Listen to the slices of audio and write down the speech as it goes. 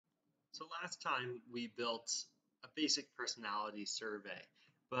So last time we built a basic personality survey,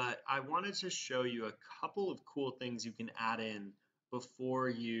 but I wanted to show you a couple of cool things you can add in before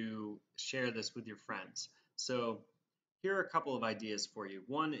you share this with your friends. So here are a couple of ideas for you.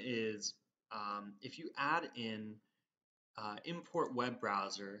 One is if you add in import web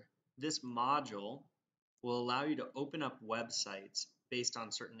browser, this module will allow you to open up websites based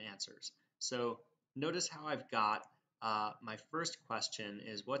on certain answers. So notice how I've got my first question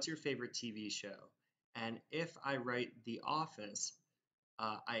is, what's your favorite TV show? And if I write The Office,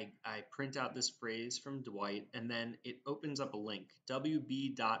 I print out this phrase from Dwight, and then it opens up a link,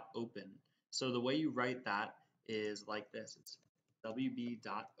 wb.open. So the way you write that is like this. It's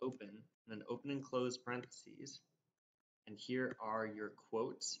wb.open, and then open and close parentheses. And here are your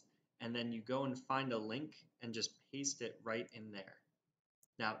quotes. And then you go and find a link and just paste it right in there.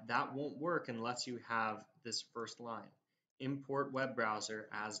 Now, that won't work unless you have this first line, import web browser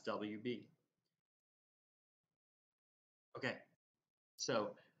as WB. Okay,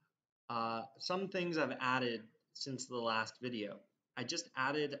 so some things I've added since the last video. I just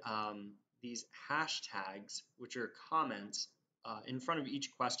added these hashtags, which are comments, in front of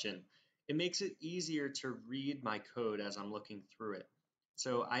each question. It makes it easier to read my code as I'm looking through it.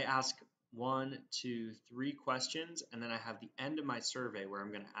 So I ask 1, 2, 3 questions, and then I have the end of my survey where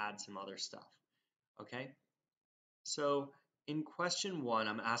I'm going to add some other stuff. Okay? So in question 1,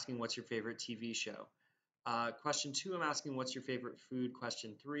 I'm asking what's your favorite TV show? Question 2, I'm asking what's your favorite food?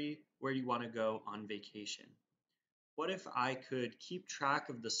 Question 3, where do you want to go on vacation? What if I could keep track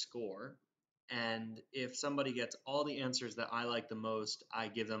of the score, and if somebody gets all the answers that I like the most, I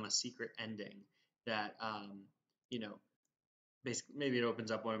give them a secret ending that, basically maybe it opens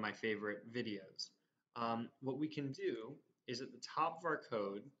up one of my favorite videos. What we can do is at the top of our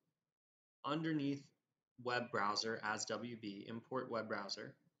code, underneath web browser as WB, import web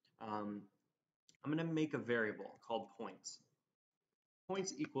browser, I'm going to make a variable called points.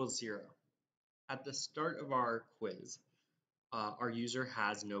 Points equals 0. At the start of our quiz, our user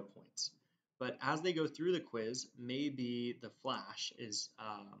has no points. But as they go through the quiz, maybe The Flash is,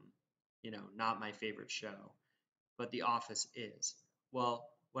 not my favorite show, but The Office is. Well,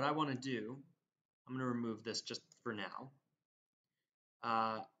 what I want to do, I'm going to remove this just for now.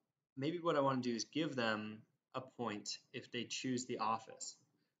 Maybe what I want to do is give them a point if they choose The Office.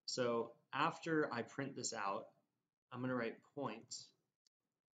 So after I print this out, I'm going to write points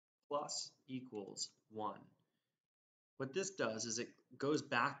plus equals 1. What this does is it goes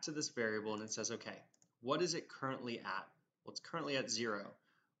back to this variable and it says, okay, what is it currently at? Well, it's currently at 0.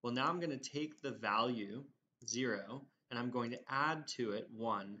 Well, now I'm going to take the value 0 and I'm going to add to it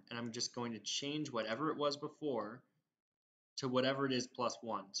 1, and I'm just going to change whatever it was before to whatever it is plus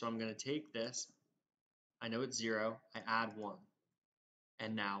 1. So I'm going to take this, I know it's 0, I add 1,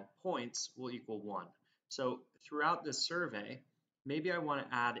 and now points will equal 1. So throughout this survey, maybe I want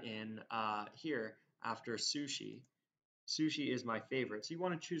to add in here after sushi. Sushi is my favorite. So you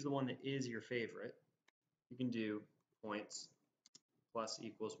want to choose the one that is your favorite. You can do points plus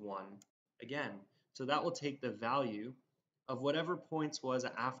equals 1 again. So that will take the value of whatever points was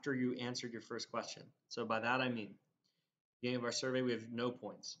after you answered your first question. So by that I mean, beginning of our survey, we have no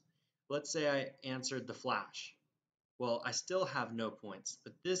points. Let's say I answered The Flash. Well, I still have no points,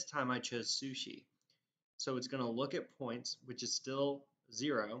 but this time I chose sushi. So it's going to look at points, which is still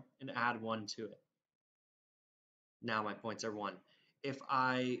 0, and add 1 to it. Now my points are 1. If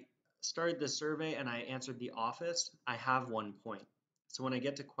I started the survey and I answered The Office, I have 1 point. So when I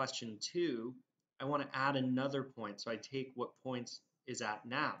get to question 2, I want to add another point. So I take what points is at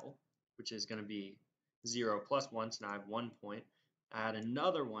now, which is going to be 0 plus 1, so now I have 1 point. I add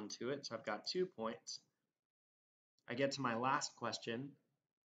another 1 to it, so I've got 2 points. I get to my last question.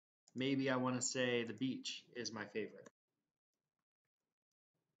 Maybe I want to say the beach is my favorite.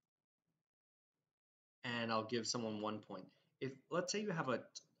 And I'll give someone 1 point. If let's say you have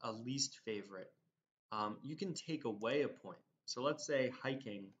a least favorite, you can take away a point. So let's say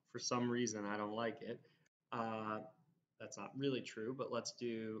hiking, for some reason I don't like it. That's not really true, but let's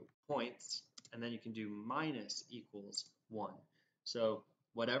do points, and then you can do minus equals 1. So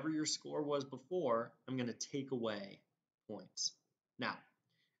whatever your score was before, I'm going to take away points. Now,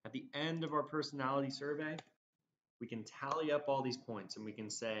 at the end of our personality survey, we can tally up all these points, and we can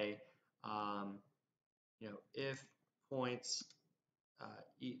say, if points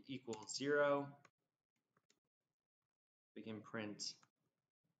equals 0, we can print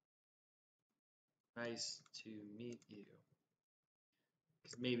nice to meet you,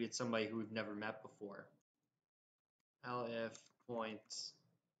 because maybe it's somebody who we've never met before. If points,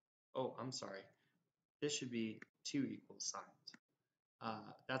 oh, I'm sorry, this should be 2 equals signs.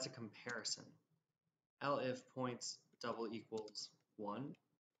 that's a comparison. Elif points double equals 1.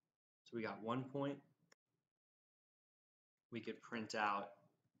 So we got 1 point. We could print out,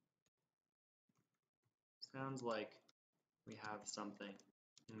 sounds like we have something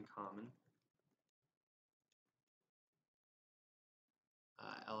in common.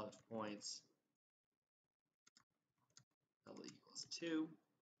 Elif points double equals 2.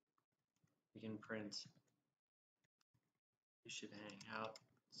 We can print, we should hang out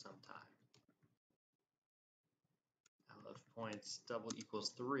sometime. Elif points double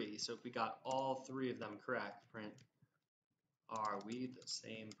equals 3. So if we got all 3 of them correct, print, are we the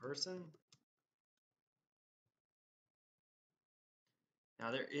same person?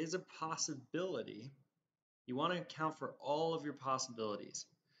 Now there is a possibility, you want to account for all of your possibilities.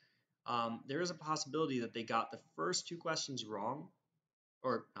 There is a possibility that they got the first 2 questions wrong,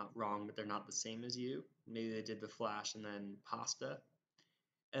 or not wrong, but they're not the same as you. Maybe they did the flash and then pasta.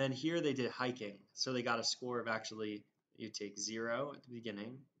 And then here they did hiking. So they got a score of actually, you take 0 at the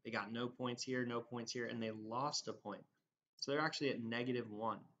beginning. They got no points here, no points here, and they lost a point. So they're actually at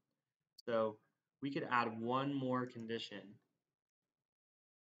 -1. So we could add one more condition.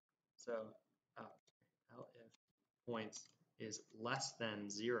 So if points is less than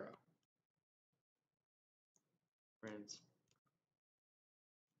 0, print,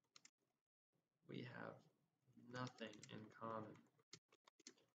 we have nothing in common.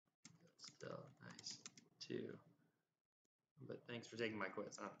 That's still nice too. But thanks for taking my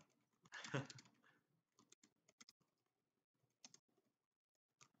quiz, huh?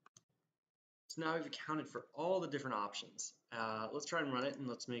 So now we've accounted for all the different options. Let's try and run it and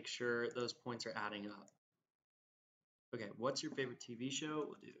let's make sure those points are adding up. Okay, what's your favorite TV show?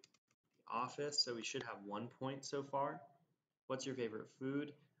 We'll do The Office, so we should have 1 point so far. What's your favorite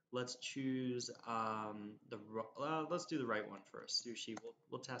food? Let's choose let's do the right one first. Sushi.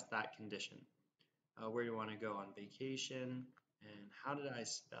 We'll test that condition. Where do you want to go on vacation? And how did I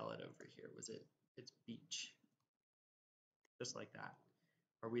spell it over here? It's beach. Just like that.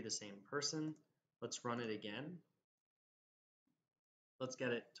 Are we the same person? Let's run it again. Let's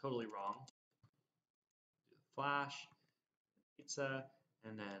get it totally wrong. Do the flash, pizza,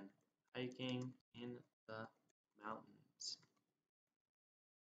 and then hiking in the mountains.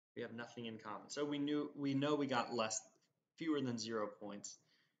 We have nothing in common. So we know we got fewer than 0 points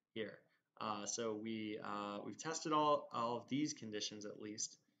here. So we've tested all of these conditions at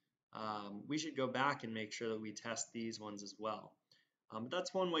least. We should go back and make sure that we test these ones as well. But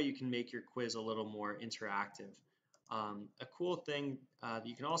that's one way you can make your quiz a little more interactive. A cool thing that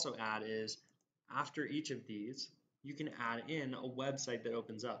you can also add is after each of these, you can add in a website that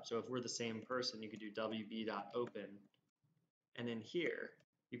opens up. So if we're the same person, you could do wb.open, and in here,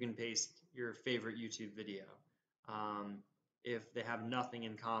 you can paste your favorite YouTube video. If they have nothing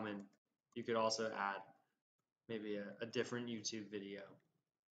in common, you could also add maybe a different YouTube video.